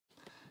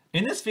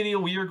In this video,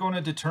 we are going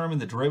to determine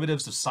the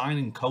derivatives of sine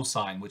and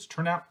cosine, which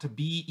turn out to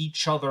be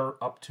each other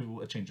up to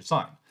a change of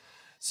sign.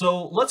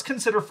 So let's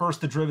consider first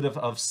the derivative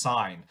of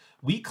sine.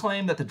 We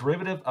claim that the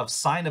derivative of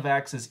sine of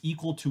x is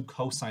equal to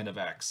cosine of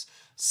x.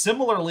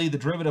 Similarly, the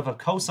derivative of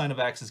cosine of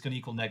x is going to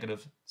equal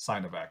negative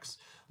sine of x.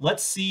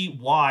 Let's see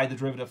why the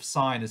derivative of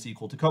sine is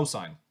equal to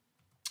cosine.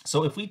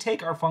 So if we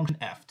take our function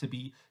f to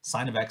be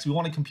sine of x, we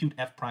want to compute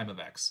f prime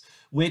of x,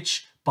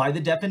 which by the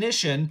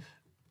definition,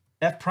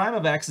 f prime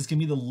of x is going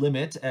to be the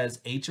limit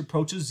as h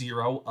approaches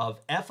 0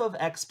 of f of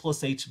x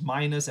plus h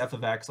minus f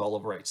of x all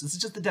over h. This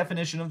is just the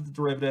definition of the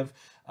derivative.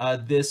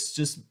 This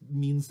just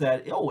means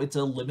that, it's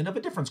a limit of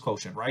a difference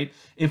quotient, right?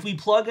 If we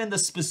plug in the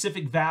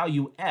specific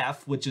value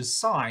f, which is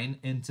sine,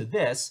 into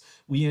this,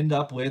 we end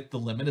up with the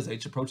limit as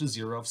h approaches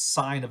 0 of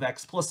sine of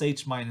x plus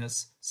h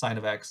minus sine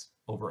of x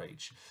over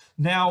h.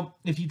 Now,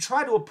 if you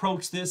try to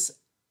approach this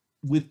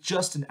with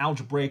just an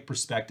algebraic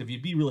perspective,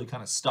 you'd be really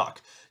kind of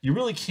stuck. You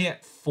really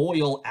can't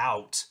FOIL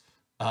out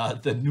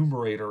the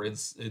numerator,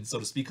 so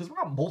to speak, because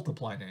we're not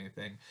multiplying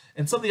anything.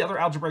 And some of the other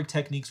algebraic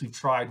techniques we've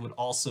tried would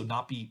also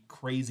not be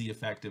crazy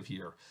effective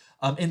here.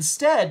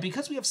 Instead,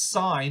 because we have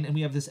sine and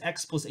we have this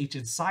x plus h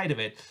inside of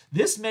it,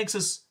 this makes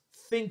us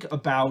think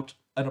about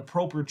an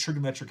appropriate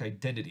trigonometric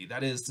identity.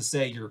 That is to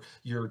say,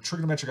 your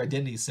trigonometric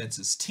identity sense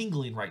is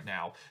tingling right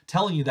now,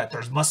 telling you that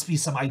there must be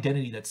some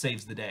identity that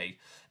saves the day.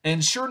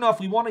 And sure enough,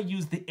 we want to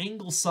use the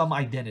angle sum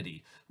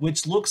identity,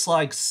 which looks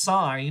like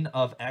sine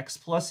of x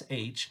plus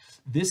h.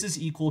 This is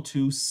equal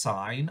to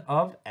sine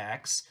of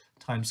x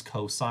times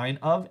cosine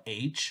of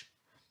h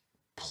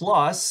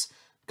plus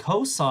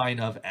cosine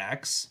of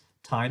x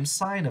times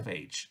sine of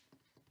h.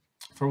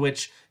 For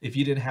which, if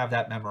you didn't have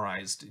that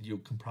memorized, you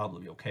can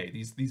probably be okay.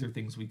 These are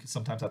things we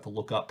sometimes have to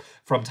look up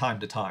from time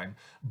to time.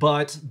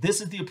 But this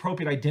is the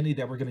appropriate identity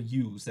that we're going to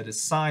use. That is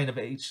sine of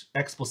h,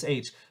 x plus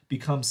h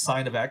becomes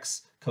sine of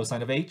x,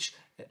 cosine of h,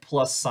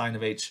 plus sine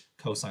of h,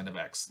 cosine of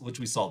x, which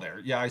we saw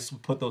there. Yeah, I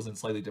put those in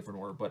slightly different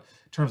order, but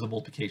in terms of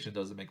multiplication, it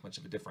doesn't make much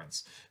of a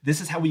difference.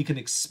 This is how we can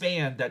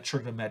expand that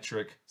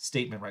trigonometric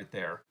statement right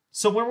there.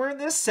 So when we're in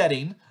this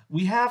setting,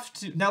 we have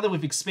to, now that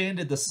we've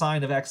expanded the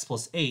sine of x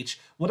plus h,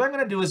 what I'm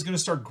going to do is going to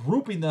start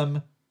grouping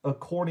them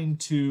according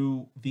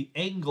to the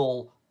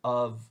angle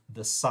of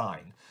the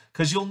sine.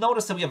 Because you'll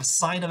notice that we have a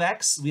sine of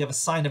x, we have a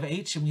sine of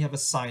h, and we have a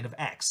sine of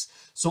x.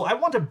 So I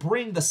want to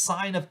bring the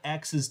sine of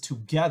x's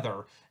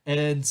together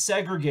and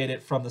segregate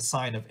it from the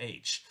sine of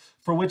h.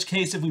 For which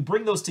case, if we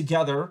bring those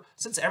together,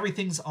 since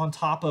everything's on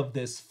top of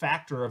this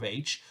factor of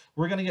h,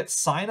 we're going to get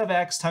sine of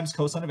x times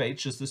cosine of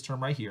h, just this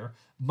term right here,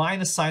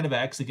 minus sine of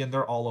x, again,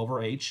 they're all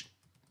over h.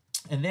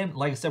 And then,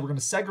 like I said, we're going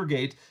to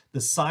segregate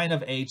the sine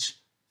of h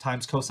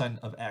times cosine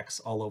of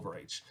x all over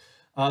h.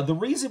 The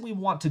reason we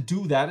want to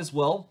do that is,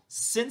 well,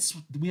 since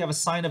we have a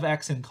sine of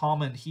x in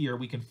common here,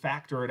 we can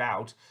factor it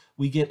out.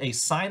 We get a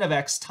sine of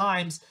x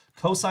times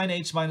cosine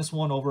h minus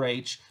 1 over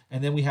h,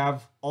 and then we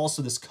have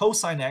also this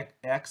cosine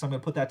x, I'm going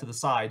to put that to the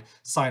side,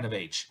 sine of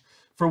h.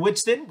 For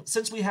which then,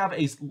 since we have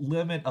a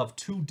limit of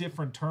two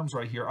different terms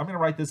right here, I'm going to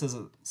write this as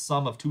a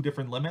sum of two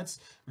different limits.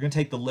 We're going to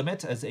take the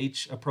limit as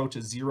h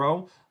approaches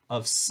 0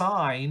 of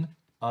sine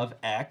of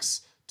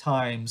x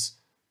times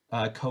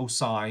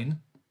cosine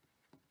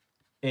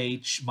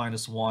h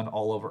minus 1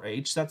 all over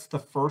h. That's the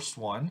first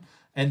one.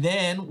 And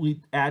then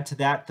we add to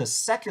that the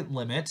second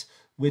limit,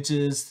 which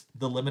is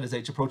the limit as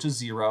h approaches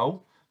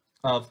 0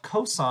 of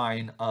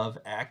cosine of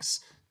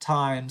x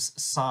times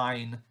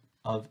sine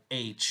of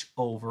h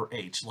over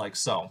h, like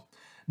so.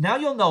 Now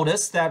you'll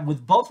notice that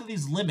with both of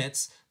these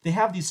limits, they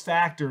have these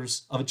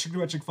factors of a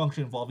trigonometric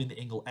function involving the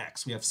angle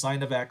x. We have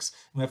sine of x,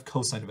 and we have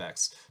cosine of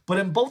x. But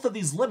in both of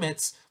these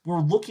limits, we're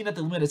looking at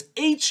the limit as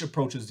h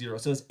approaches 0.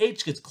 So as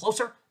h gets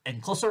closer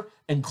and closer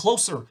and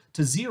closer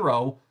to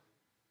 0,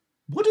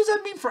 what does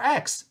that mean for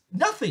x?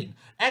 Nothing.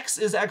 X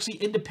is actually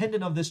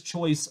independent of this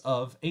choice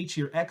of h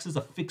here. X is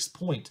a fixed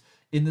point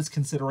in this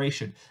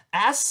consideration.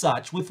 As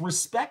such, with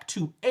respect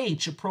to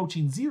h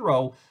approaching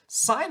 0,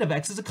 sine of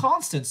x is a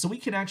constant, so we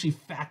can actually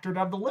factor it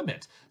out of the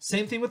limit.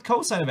 Same thing with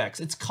cosine of x.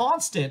 It's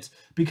constant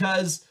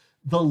because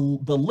the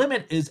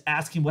limit is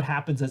asking what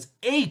happens as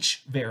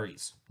h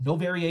varies. No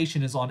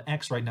variation is on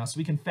x right now, so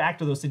we can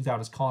factor those things out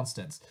as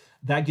constants.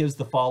 That gives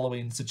the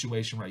following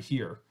situation right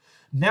here.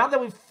 Now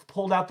that we've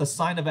pulled out the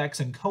sine of x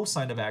and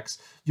cosine of x,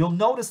 you'll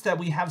notice that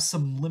we have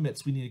some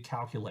limits we need to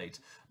calculate.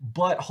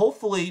 But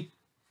hopefully,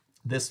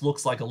 this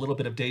looks like a little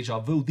bit of deja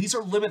vu. These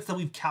are limits that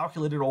we've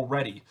calculated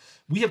already.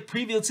 We have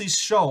previously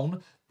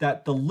shown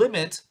that the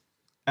limit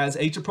as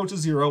h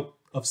approaches 0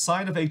 of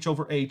sine of h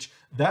over h,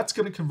 that's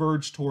going to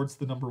converge towards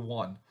the number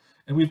 1.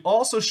 And we've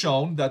also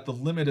shown that the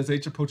limit as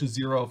h approaches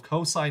 0 of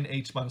cosine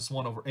h minus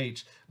 1 over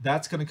h,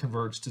 that's going to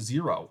converge to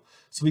 0.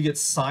 So we get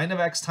sine of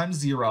x times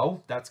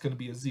 0, that's going to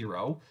be a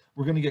 0.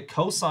 We're going to get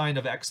cosine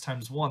of x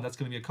times 1, that's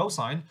going to be a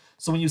cosine.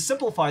 So when you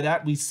simplify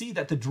that, we see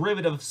that the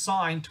derivative of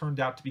sine turned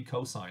out to be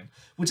cosine,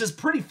 which is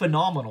pretty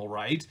phenomenal,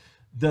 right?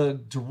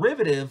 The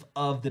derivative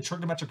of the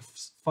trigonometric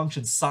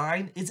function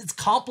sine is its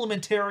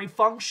complementary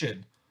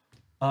function,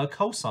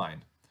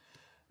 cosine.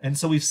 And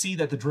so we see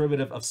that the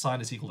derivative of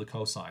sine is equal to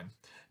cosine.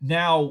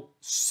 Now,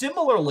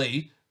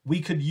 similarly, we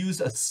could use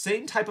the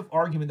same type of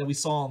argument that we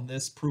saw in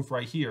this proof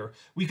right here.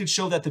 We could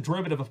show that the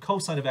derivative of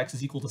cosine of x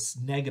is equal to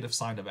negative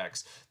sine of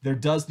x. There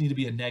does need to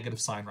be a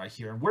negative sign right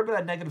here. And where did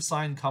that negative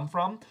sign come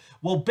from?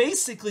 Well,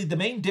 basically, the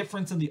main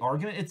difference in the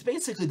argument, it's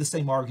basically the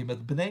same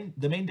argument, but then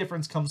the main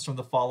difference comes from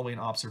the following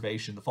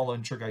observation, the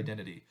following trig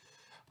identity.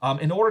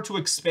 In order to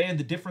expand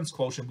the difference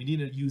quotient, we need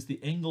to use the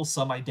angle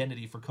sum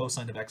identity for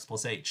cosine of x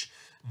plus h.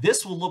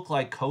 This will look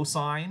like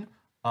cosine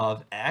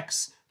of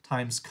x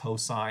times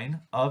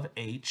cosine of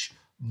h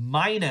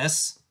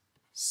minus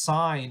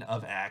sine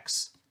of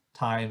x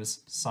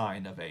times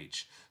sine of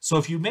h. So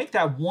if you make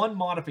that one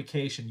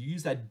modification, you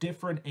use that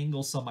different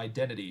angle sum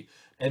identity,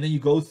 and then you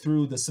go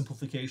through the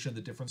simplification of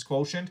the difference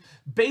quotient,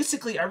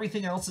 basically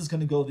everything else is going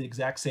to go the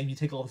exact same. You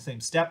take all the same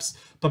steps,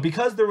 but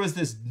because there was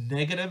this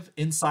negative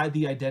inside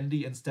the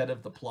identity instead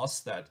of the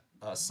plus that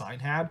sine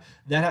had,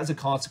 that has a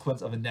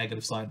consequence of a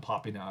negative sign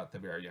popping out at the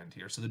very end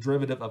here. So the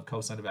derivative of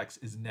cosine of x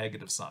is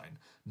negative sine,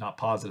 not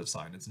positive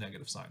sine, it's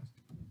negative sine.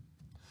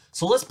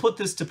 So let's put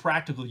this to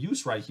practical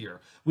use right here.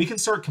 We can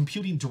start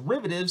computing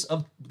derivatives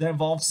that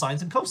involve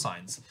sines and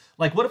cosines.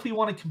 Like, what if we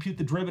want to compute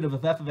the derivative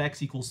of f of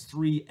x equals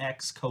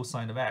 3x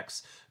cosine of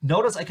x?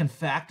 Notice I can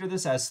factor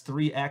this as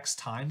 3x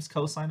times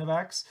cosine of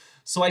x.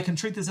 So I can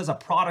treat this as a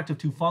product of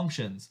two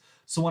functions.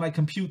 So when I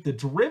compute the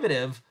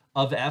derivative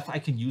of f, I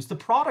can use the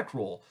product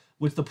rule,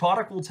 which the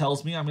product rule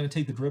tells me I'm going to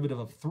take the derivative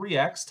of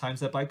 3x times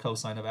that by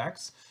cosine of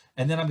x,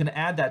 and then I'm going to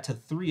add that to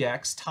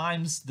 3x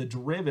times the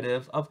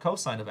derivative of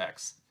cosine of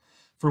x,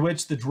 for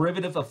which the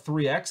derivative of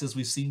 3x, as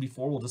we've seen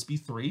before, will just be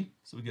 3.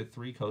 So we get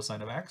 3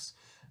 cosine of x.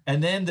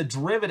 And then the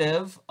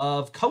derivative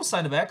of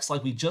cosine of x,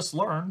 like we just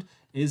learned,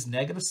 is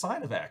negative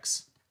sine of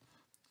x,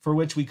 for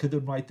which we could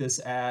then write this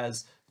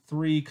as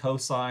 3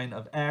 cosine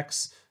of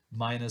x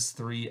minus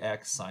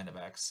 3x sine of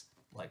x,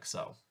 like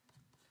so.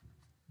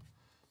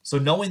 So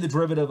knowing the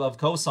derivative of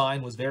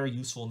cosine was very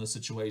useful in this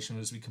situation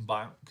as we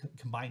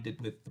combined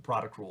it with the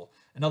product rule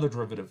and other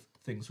derivative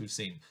things we've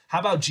seen. How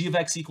about g of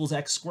x equals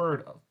x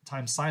squared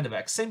times sine of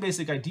x? Same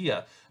basic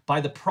idea. By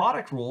the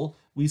product rule,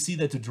 we see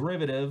that the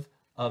derivative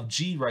of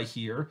g right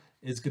here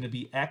is going to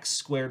be x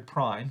squared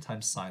prime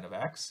times sine of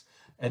x.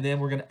 And then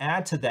we're going to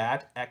add to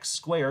that x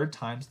squared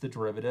times the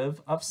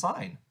derivative of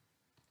sine,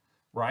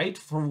 right?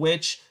 For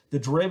which the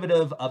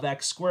derivative of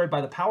x squared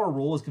by the power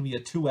rule is going to be a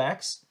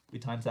 2x. We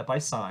times that by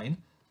sine.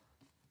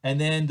 And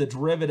then the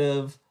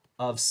derivative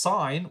of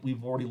sine,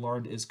 we've already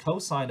learned, is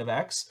cosine of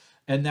x.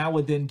 And that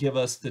would then give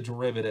us the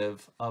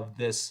derivative of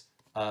this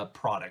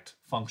product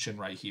function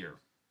right here.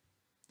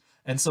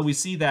 And so we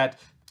see that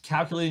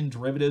calculating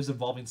derivatives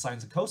involving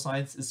sines and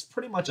cosines is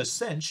pretty much a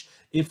cinch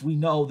if we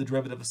know the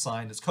derivative of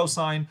sine is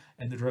cosine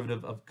and the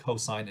derivative of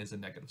cosine is a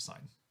negative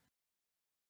sine.